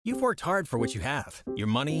You've worked hard for what you have. Your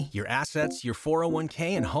money, your assets, your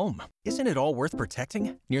 401k, and home. Isn't it all worth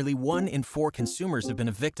protecting? Nearly 1 in 4 consumers have been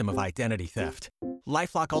a victim of identity theft.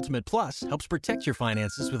 LifeLock Ultimate Plus helps protect your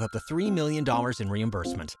finances with up to $3 million in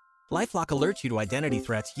reimbursement. LifeLock alerts you to identity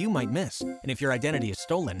threats you might miss. And if your identity is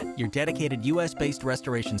stolen, your dedicated U.S.-based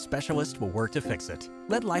restoration specialist will work to fix it.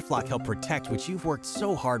 Let LifeLock help protect what you've worked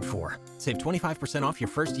so hard for. Save 25% off your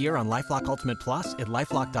first year on LifeLock Ultimate Plus at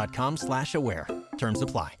LifeLock.com/aware. Terms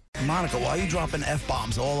apply. Monica, why are you dropping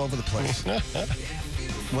F-bombs all over the place?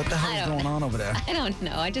 What the hell is going on over there? I don't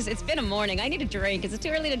know. It's been a morning. I need a drink. Is it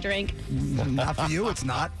too early to drink? Not for you, it's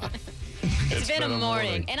not. It's been a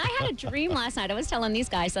morning. And I had a dream last night. I was telling these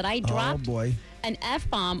guys that I dropped an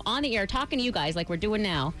F-bomb on the air, talking to you guys like we're doing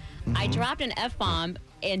now. Mm-hmm. I dropped an F-bomb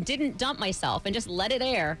and didn't dump myself and just let it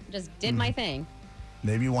air. Just did my thing.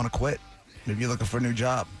 Maybe you want to quit. Maybe you're looking for a new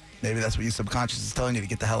job. Maybe that's what your subconscious is telling you, to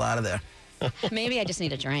get the hell out of there. Maybe I just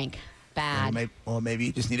need a drink. Bad. Or maybe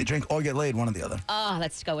you just need a drink or get laid, one or the other. Oh,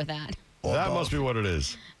 let's go with that. Or that both. must be what it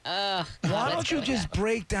is. Why don't you just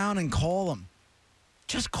break down and call them?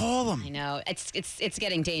 Just call them. I know. It's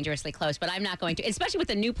getting dangerously close, but I'm not going to, especially with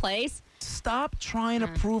the new place. Stop trying to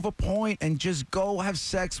prove a point and just go have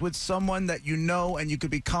sex with someone that you know and you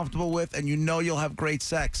could be comfortable with and you know you'll have great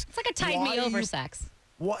sex. It's like a tide-me-over sex.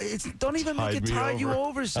 Don't even make it tide you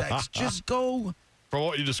over sex. Just go. From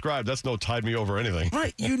what you described, that's no tide me over anything.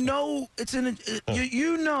 Right. You know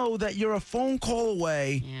you know that you're a phone call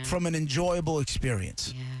away from an enjoyable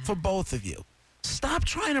experience for both of you. Stop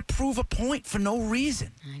trying to prove a point for no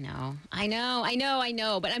reason. I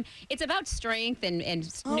know. But it's about strength and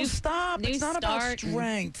new stop. New it's not about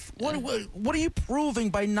strength. What are you proving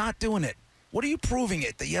by not doing it? What are you proving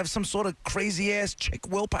it? That you have some sort of crazy-ass chick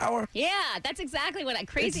willpower? Yeah, that's exactly what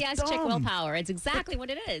crazy-ass chick willpower. It's exactly what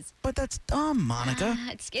it is. But that's dumb, Monica.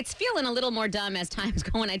 It's feeling a little more dumb as time's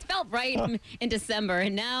going. It felt right in December,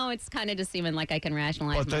 and now it's kind of just seeming like I can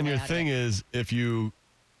rationalize. But then your thing is, if you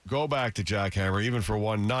go back to Jackhammer, even for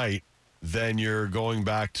one night, then you're going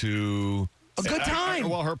back to a good time.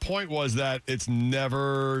 Well, her point was that it's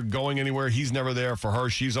never going anywhere. He's never there for her.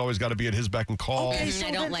 She's always got to be at his beck and call. Okay, so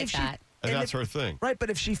I don't like that. And that's her thing. Right,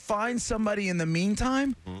 but if she finds somebody in the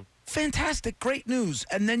meantime, fantastic, great news.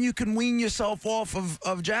 And then you can wean yourself off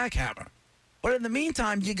of Jackhammer. But in the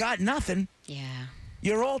meantime, you got nothing. Yeah.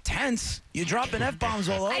 You're all tense. You're dropping F-bombs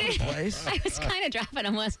all over the place. I was kind of dropping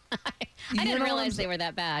them, wasn't I? I didn't realize they were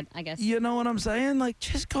that bad, I guess. You know what I'm saying? Like,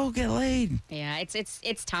 just go get laid. Yeah,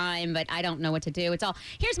 it's time, but I don't know what to do. It's all.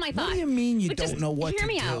 Here's my thought. What do you mean you don't know what to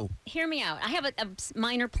do? Hear me out. I have a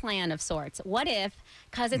minor plan of sorts. What if,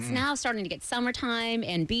 because it's now starting to get summertime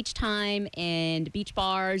and beach time and beach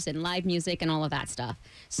bars and live music and all of that stuff.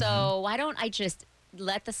 So why don't I just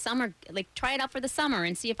let the summer, try it out for the summer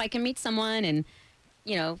and see if I can meet someone and,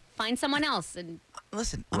 find someone else. And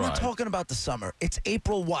listen, I'm not talking about the summer. It's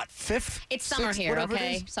April, 5th? It's summer 6th, here,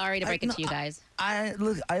 okay? Sorry to break it to you guys. I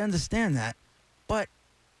understand that. But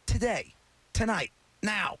tonight,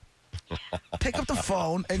 now, pick up the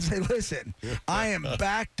phone and say, listen, I am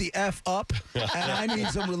back the F up and I need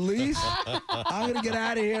some release. I'm going to get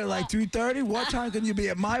out of here at 2:30. What time can you be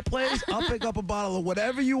at my place? I'll pick up a bottle of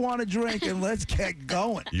whatever you want to drink and let's get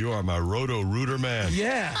going. You are my roto-rooter man.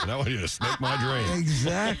 Yeah. And I want you to snake my drain.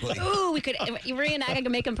 Exactly. Ooh, we could reenact. I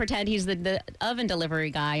could make him pretend he's the oven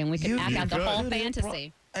delivery guy and we could act out the whole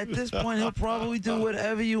fantasy. At this point, he'll probably do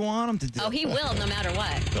whatever you want him to do. Oh, he will, no matter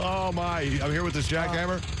what. Oh, my. I'm here with this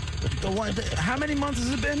Jackhammer. How many months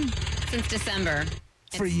has it been? Since December.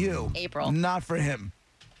 For you. April. Not for him.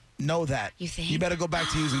 Know that. You think? You better go back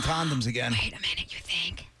to using condoms again. Wait a minute. You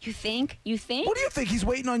think? What do you think? He's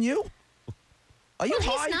waiting on you? Are you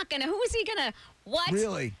high? He's not going to. Who is he going to? What?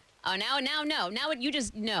 Really? Oh, now, no. Now you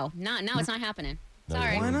just, no. Now it's not happening.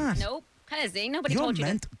 Sorry. Why not? Nope. Because ain't nobody told you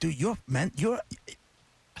that. Dude, you're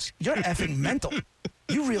effing mental.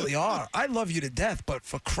 You really are. I love you to death, but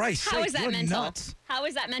for Christ's sake, How is that you're mental? nuts. How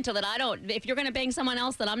is that mental that I don't, if you're going to bang someone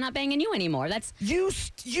else, that I'm not banging you anymore? That's... You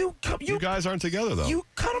guys aren't together, though. You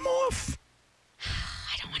cut him off.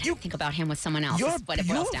 I don't want to think about him with someone else. Is what it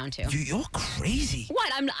boils down to. You're crazy.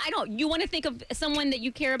 What? You want to think of someone that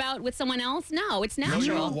you care about with someone else? No, it's natural.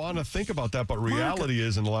 You don't want to think about that, but reality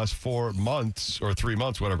is in the last 4 months or 3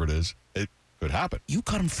 months, whatever it is, it could happen. You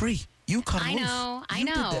cut him free. You cut him loose. I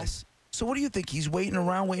know. You did this. So what do you think? He's waiting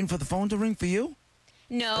around, waiting for the phone to ring for you?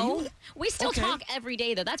 No, we still talk every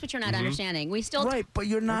day, though. That's what you're not understanding. We still but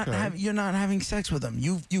you're not you're not having sex with him.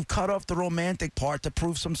 You've cut off the romantic part to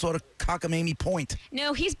prove some sort of cockamamie point.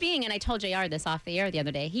 No, he's being, and I told JR this off the air the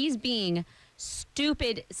other day. He's being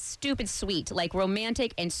stupid sweet, like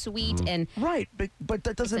romantic and sweet and right. But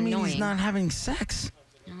that doesn't mean he's not having sex.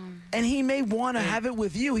 No, And he may want to have it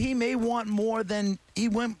with you. He may want more than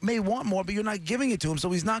may want more, but you're not giving it to him, so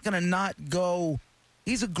he's not going to not go.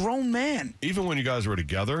 He's a grown man. Even when you guys were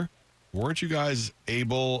together, weren't you guys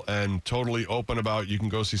able and totally open about you can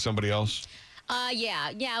go see somebody else?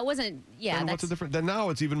 Yeah, it wasn't. Yeah, Then what's the difference? Then now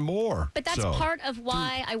it's even more. But that's part of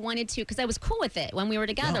why I wanted to, because I was cool with it when we were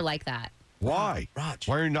together like that. Why? Raj.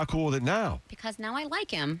 Why are you not cool with it now? Because now I like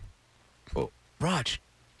him. Oh, Raj,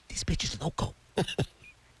 this bitch is loco.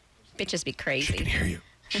 Bitches be crazy. She can hear you.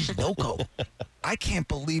 She's loco. I can't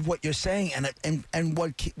believe what you're saying, and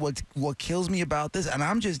what kills me about this, and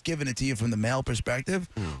I'm just giving it to you from the male perspective.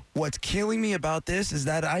 What's killing me about this is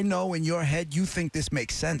that I know in your head you think this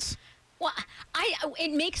makes sense. Well,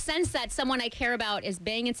 it makes sense that someone I care about is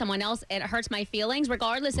banging someone else. It hurts my feelings,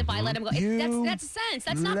 regardless if I let him go. That's sense.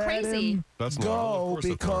 That's not crazy. That's go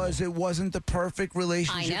because it wasn't the perfect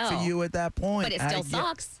relationship for you at that point. But it still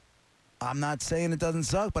sucks. I'm not saying it doesn't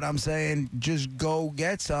suck, but I'm saying just go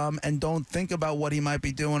get some and don't think about what he might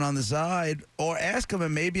be doing on the side, or ask him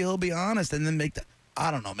and maybe he'll be honest and then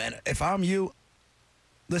I don't know, man. If I'm you,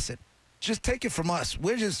 listen, just take it from us.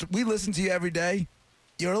 We listen to you every day.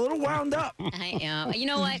 You're a little wound up. I am. You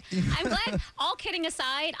know what? I'm glad. All kidding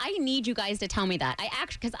aside, I need you guys to tell me that.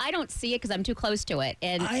 Because I don't see it because I'm too close to it.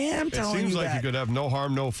 And I am telling you It seems like that. you could have no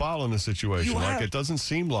harm, no foul in this situation. It doesn't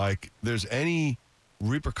seem like there's any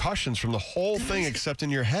repercussions from the whole thing except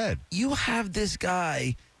in your head. You have this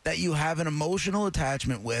guy that you have an emotional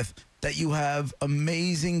attachment with, that you have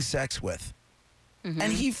amazing sex with.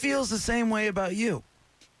 And he feels the same way about you.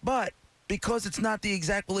 But because it's not the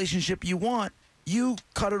exact relationship you want, you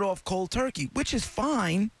cut it off cold turkey, which is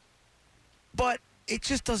fine, but it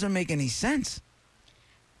just doesn't make any sense.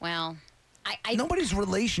 Well, nobody's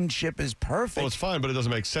relationship is perfect. Well, it's fine, but it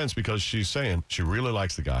doesn't make sense because she's saying she really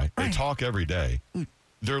likes the guy. They talk every day.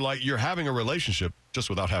 They're like, you're having a relationship just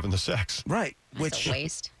without having the sex. Right. That's a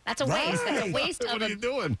waste. That's a waste. That's a waste of What are you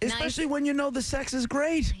doing? Especially when you know the sex is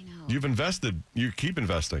great. I know. You've invested. You keep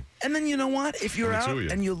investing. And then you know what? If you're out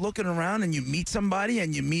and you're looking around and you meet somebody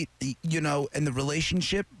and you meet, and the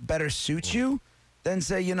relationship better suits you, then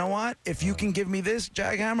say, you know what? If you can give me this,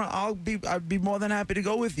 Jackhammer, I'd be more than happy to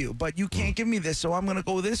go with you. But you can't give me this, so I'm going to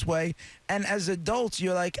go this way. And as adults,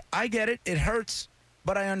 you're like, I get it. It hurts,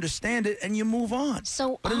 but I understand it, and you move on.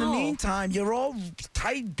 But in the meantime, you're all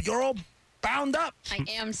tight. You're all bound up. I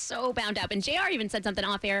am so bound up. And JR even said something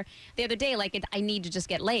off air the other day, like, I need to just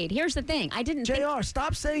get laid. Here's the thing. I didn't JR,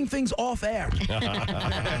 stop saying things off air.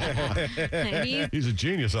 He's a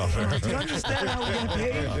genius off air. Do you understand how we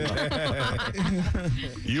get paid?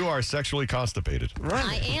 You are sexually constipated. Right.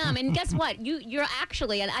 I am. And guess what? You're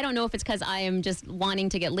actually, and I don't know if it's because I am just wanting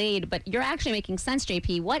to get laid, but you're actually making sense,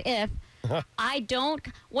 JP. What if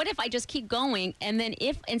what if I just keep going, and then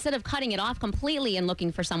if instead of cutting it off completely and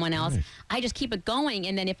looking for someone else, I just keep it going,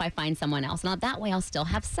 and then if I find someone else, now that way I'll still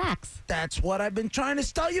have sex. That's what I've been trying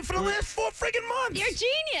to tell you for the last 4 friggin' months. You're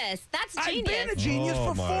genius. That's genius. I've been a genius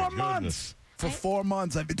for 4 months. For 4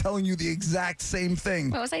 months, I've been telling you the exact same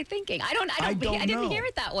thing. What was I thinking? I didn't know. hear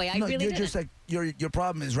it that way. I really you're didn't. Just like your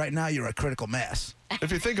problem is right now you're a critical mass.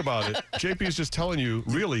 If you think about it, JP is just telling you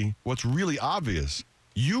really what's really obvious.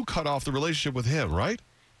 You cut off the relationship with him, right?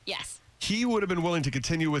 Yes. He would have been willing to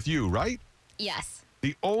continue with you, right? Yes.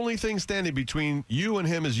 The only thing standing between you and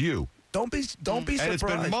him is you. Don't be surprised. And it's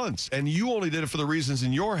been months, and you only did it for the reasons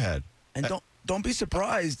in your head. And don't be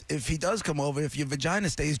surprised if he does come over, if your vagina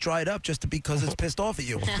stays dried up just because it's pissed off at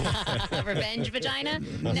you. Revenge vagina?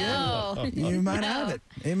 No. You might have it.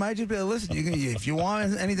 It might just be, listen, if you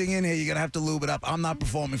want anything in here, you're going to have to lube it up. I'm not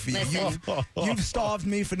performing for you. You've starved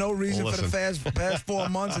me for no reason for the past 4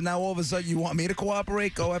 months, and now all of a sudden you want me to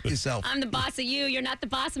cooperate? Go up yourself. I'm the boss of you. You're not the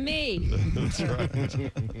boss of me. That's right.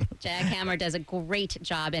 Jackhammer does a great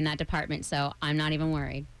job in that department, so I'm not even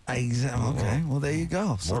worried. Okay, well, there you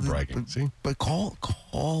go. More bragging, see? But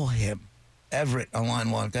call him. Everett on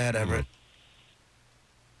line 1. Go ahead, Everett.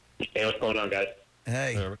 Hey, what's going on, guys?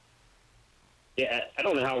 Hey. Yeah, I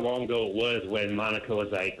don't know how long ago it was when Monica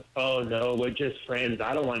was like, oh, no, we're just friends.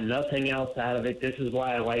 I don't want nothing else out of it. This is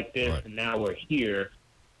why I like this, and now we're here.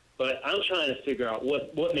 But I'm trying to figure out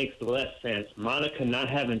what makes the less sense, Monica not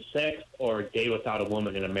having sex or a day without a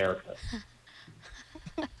woman in America.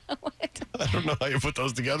 What? I don't know how you put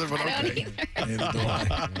those together, but okay. Neither do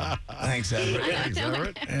I. Thanks, Everett. Thanks,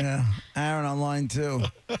 Everett. Yeah. Aaron on line 2.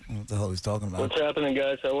 What the hell he's talking about? What's happening,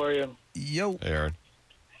 guys? How are you? Yo. Hey, Aaron.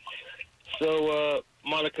 So,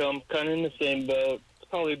 Monica, I'm kind of in the same boat. It's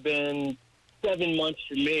probably been 7 months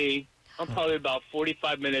for me. I'm probably about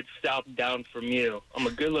 45 minutes southbound from you. I'm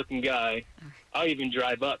a good-looking guy. I'll even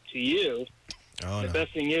drive up to you. Oh, The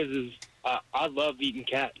best thing is I love eating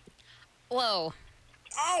cat. Whoa.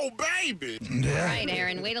 Oh, baby. Yeah. All right,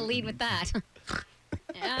 Aaron. Way to lead with that.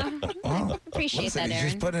 Yeah. Well, Appreciate listen, that, he's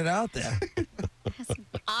Aaron. just putting it out there.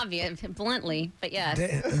 Obvious, bluntly, but yes.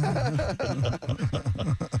 Da-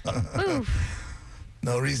 Ooh.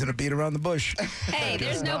 No reason to beat around the bush. Hey,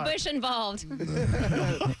 there's no bush involved.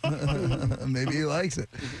 Maybe he likes it.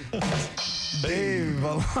 Dave,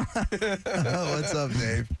 what's up,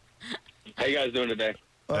 Dave? How you guys doing today?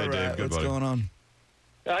 All Hey, right, Dave, good what's buddy. going on?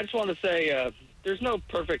 I just want to say there's no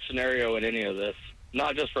perfect scenario in any of this.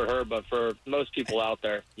 Not just for her, but for most people out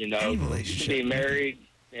there. You know, Any you can relationship. be married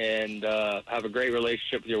and have a great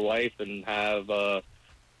relationship with your wife and have a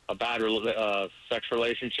bad sex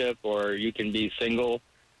relationship, or you can be single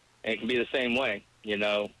and it can be the same way. You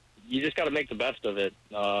know, you just got to make the best of it.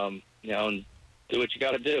 You know, and do what you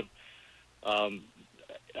got to do.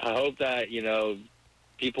 I hope that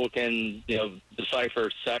people can decipher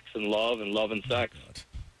sex and love and sex.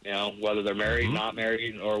 You know, whether they're married, not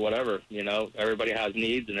married, or whatever. You know, everybody has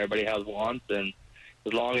needs and everybody has wants, and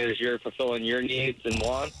as long as you're fulfilling your needs and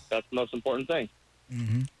wants, that's the most important thing.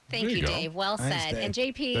 Thank There you you, go. Dave. Well Thanks, said. Dave. And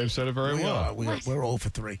JP, Dave said it very well. We're 0 for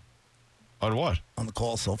 3 On what? on the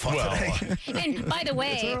call so far Well, today. and by the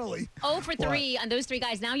way, It's early. 0 for 3 on those 3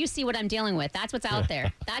 guys. Now you see what I'm dealing with. That's what's out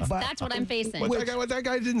there. That's what I'm facing. That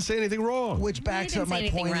guy didn't say anything wrong. Which backs didn't up say my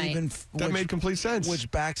anything point right. even. That made complete sense. Which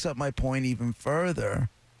backs up my point even further,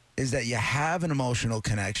 is that you have an emotional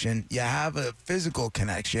connection, you have a physical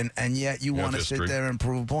connection, and yet you have want to sit history. there and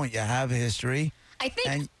prove a point. You have a history. I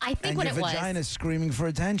think And what your it was. vagina's screaming for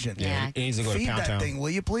attention. Yeah. He needs to go Feed to Pound that Town. thing,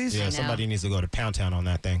 will you please? Yeah, know. somebody needs to go to Pound Town on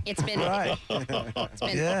that thing. It's been Right.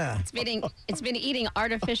 Yeah. it's been eating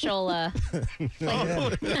artificial Yeah.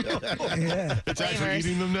 It's actually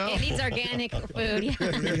eating them now? It needs organic food.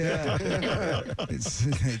 Yeah. Yeah. It's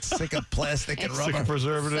sick of plastic and It's Sick rubber. of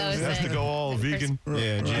preservatives. So It has to sick. go all vegan.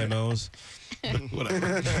 Yeah, GMOs.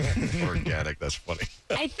 Whatever. Organic. That's funny.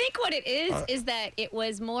 I think what it is that it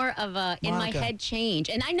was more of a in my Monica. head change,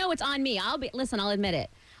 and I know it's on me. I'll admit it.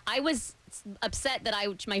 I was upset that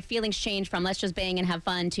my feelings changed from let's just bang and have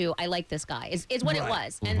fun to I like this guy is what it Right.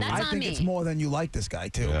 was, and that's I on think me. it's more than you like this guy,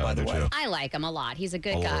 too, Yeah, by I the do way. too. I like him a lot. He's a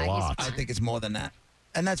good A guy. lot. He's I fun. think it's more than that.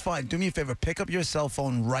 And that's fine. Do me a favor. Pick up your cell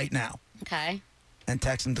phone right now Okay. and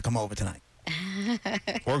text him to come over tonight.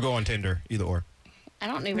 Or go on Tinder, either or. I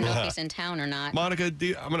don't even know if he's in town or not. Monica,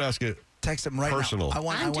 I'm going to ask you. Text him right Personal. now.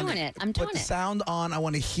 I'm doing it. I'm Put doing the it. sound on. I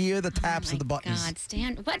want to hear the taps Oh of the my buttons. God,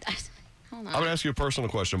 Stan, what? Hold on. I'm going to ask you a personal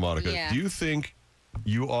question, Monica. Yeah. Do you think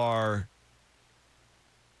you are,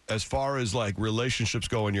 as far as like relationships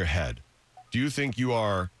go in your head, do you think you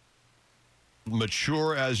are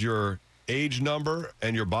mature as your age number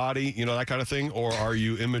and your body, that kind of thing, or are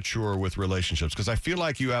you immature with relationships? Because I feel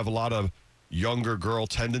like you have a lot of younger girl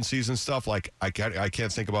tendencies and stuff. Like I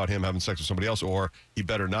can't think about him having sex with somebody else, or he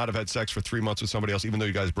better not have had sex for 3 months with somebody else, even though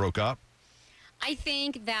you guys broke up. I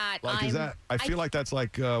think that Like, is that? I feel like that's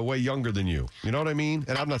like way younger than you. You know what I mean?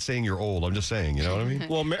 And I'm not saying you're old. I'm just saying. You know what I mean?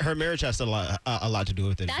 Well, her marriage has a lot to do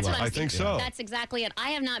with it. That's as well. what I'm I think saying. so. That's exactly it. I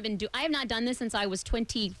have not done this since I was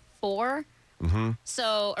 24.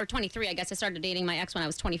 So, or 23, I guess I started dating my ex when I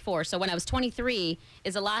was 24. So when I was 23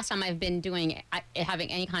 is the last time I've been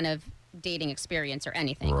having any kind of dating experience or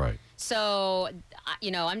anything. Right. So,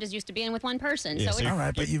 I'm just used to being with one person. Yeah, so so it's, All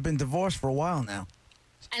right, but you've been divorced for a while now.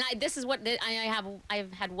 and this is what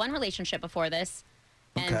I've had one relationship before this,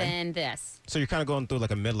 and Okay. then this. So you're kind of going through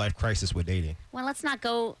like a midlife crisis with dating. Well, let's not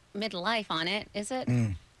go midlife on it, is it?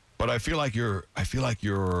 But I feel like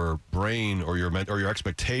your brain or your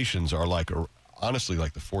expectations are like honestly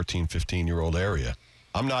like the 14, 15-year-old area.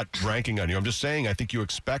 I'm not ranking on you. I'm just saying I think you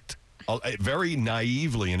expect very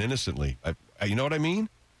naively and innocently. You know what I mean?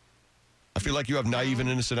 I feel like you have naive and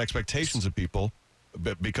innocent expectations of people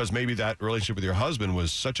because maybe that relationship with your husband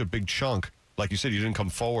was such a big chunk. Like you said, you didn't come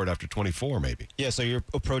forward after 24 maybe. Yeah, so you're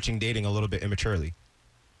approaching dating a little bit immaturely.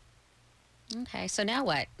 Okay, so now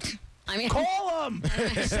what? I mean, Call him.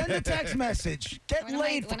 Send a text message. Get When am I-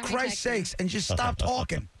 laid, for when am I Christ's texting? sakes, and just stop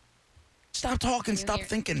talking. Stop talking. Can you Stop hear-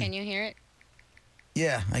 thinking. Can you hear it?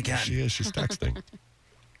 Yeah, I can. She is. She's texting.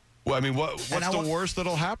 Well, I mean, what's And I the want- worst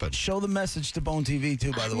that'll happen? Show the message to Bone TV,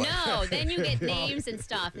 too, by the way. No, then you get names and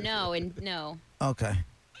stuff. No. Okay.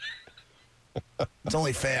 It's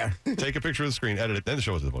only fair. Take a picture of the screen, edit it, then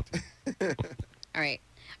show it to the boat. All right.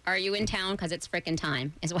 Are you in town? Because it's frickin'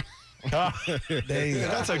 time. Is what. There you go.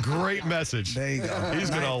 That's a great message. There you go. He's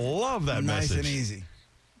going to love that nice message. and easy.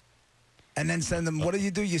 And then send them, what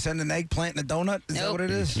do? You send an eggplant and a donut? Is that Nope. what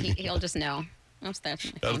it is? He'll just know. Oops, that's my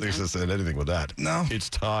I don't phone think down. it's saying anything with that. No? It's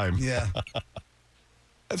time. Yeah.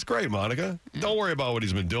 That's great, Monica. Don't worry about what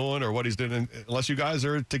he's been doing or what he's doing unless you guys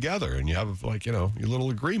are together and you have, like, you know, your little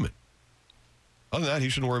agreement. Other than that, he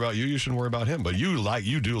shouldn't worry about you. You shouldn't worry about him. But you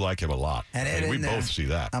do like him a lot. And we both see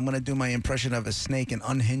that. I'm going to do my impression of a snake and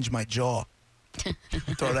unhinge my jaw.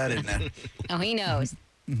 Throw that in there. Oh, he knows.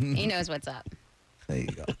 He knows what's up. There you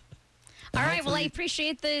go. All right. Well, I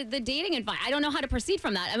appreciate the dating advice. I don't know how to proceed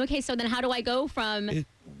from that. Okay, so then how do I go from...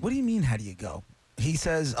 What do you mean, how do you go? He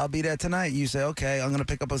says, I'll be there tonight. You say, okay, I'm going to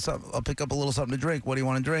pick up I'll pick up a little something to drink. What do you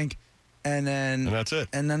want to drink? And that's it.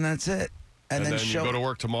 And then that's it. And then you go to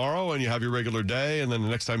work tomorrow and you have your regular day. And then the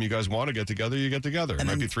next time you guys want to get together, you get together. It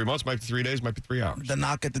might be 3 months, might be 3 days, might be 3 hours. The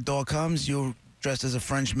knock at the door comes. You're dressed as a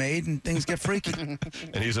French maid and things get freaky. And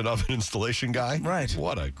he's an oven installation guy? Right.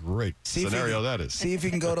 What a great scenario that is. See if you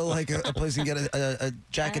can go to like a place and get a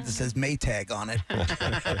jacket that says Maytag on it.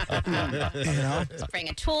 You know? Bring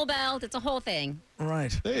a tool belt. It's a whole thing.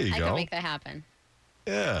 Right. There you go. I can make that happen.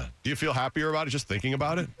 Yeah. Do you feel happier about it just thinking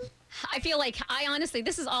about it? I feel like honestly,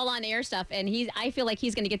 this is all on air stuff, and I feel like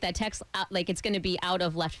he's going to get that text out, like it's going to be out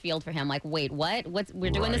of left field for him. Like, wait, what? We're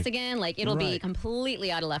doing this again? Like, it'll be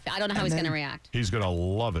completely out of left field. I don't know how he's going to react. He's going to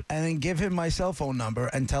love it. And then give him my cell phone number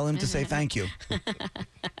and tell him to say thank you.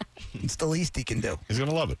 It's the least he can do. He's going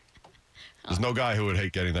to love it. There's no guy who would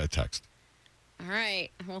hate getting that text. All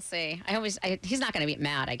right, we'll see. He's not going to be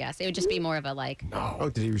mad, I guess. It would just be more of a like. No. Oh,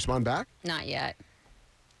 did he respond back? Not yet.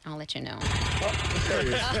 I'll let you know. Is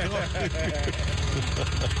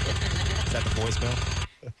that the voicemail?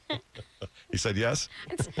 He said yes?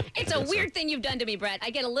 It's a weird thing you've done to me, Brett. I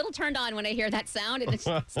get a little turned on when I hear that sound, and it's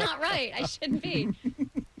not right. I shouldn't be.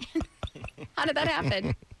 How did that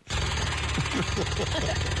happen?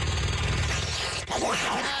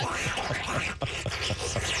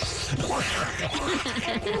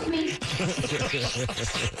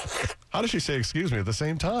 How does she say excuse me at the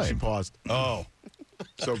same time? She paused. Oh.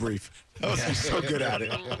 So brief. She's so good at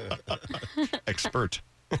it. Expert.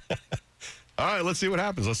 All right, let's see what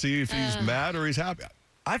happens. Let's see if he's mad or he's happy.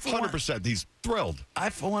 I, for 100%, he's thrilled. I,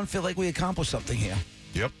 for one, feel like we accomplished something here.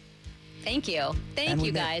 Yep. Thank you. Thank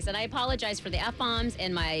you, guys. And I apologize for the F-bombs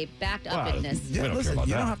and my backed upness. Yeah, We don't listen, care about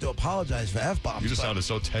you that. don't have to apologize for F-bombs. You just sounded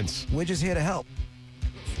so tense. We're just here to help.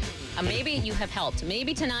 Maybe you have helped.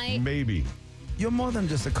 Maybe tonight Maybe. You're more than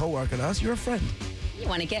just a coworker to us. You're a friend. you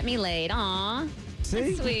want to get me laid. Aw. See?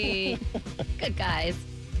 That's sweet. Good guys.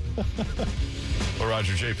 Well,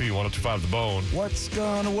 Roger, JP, 1025 The Bone. What's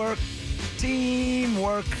gonna work?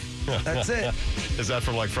 Teamwork. That's it. Is that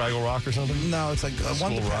from like Fraggle Rock or something? No, it's like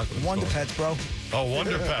Wonder Rock. Wonder Pets, bro. Oh,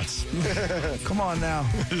 Wonder Pets. Come on now.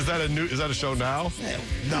 Is that a show now?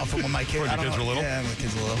 No, from when my kids. When your I don't kids know. were little? Yeah, my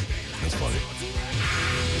kids were little. That's funny.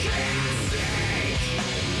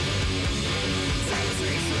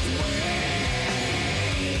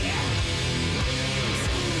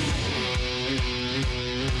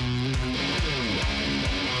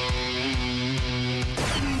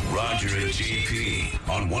 Roger and JP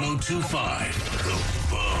on 1025 The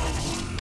Bone.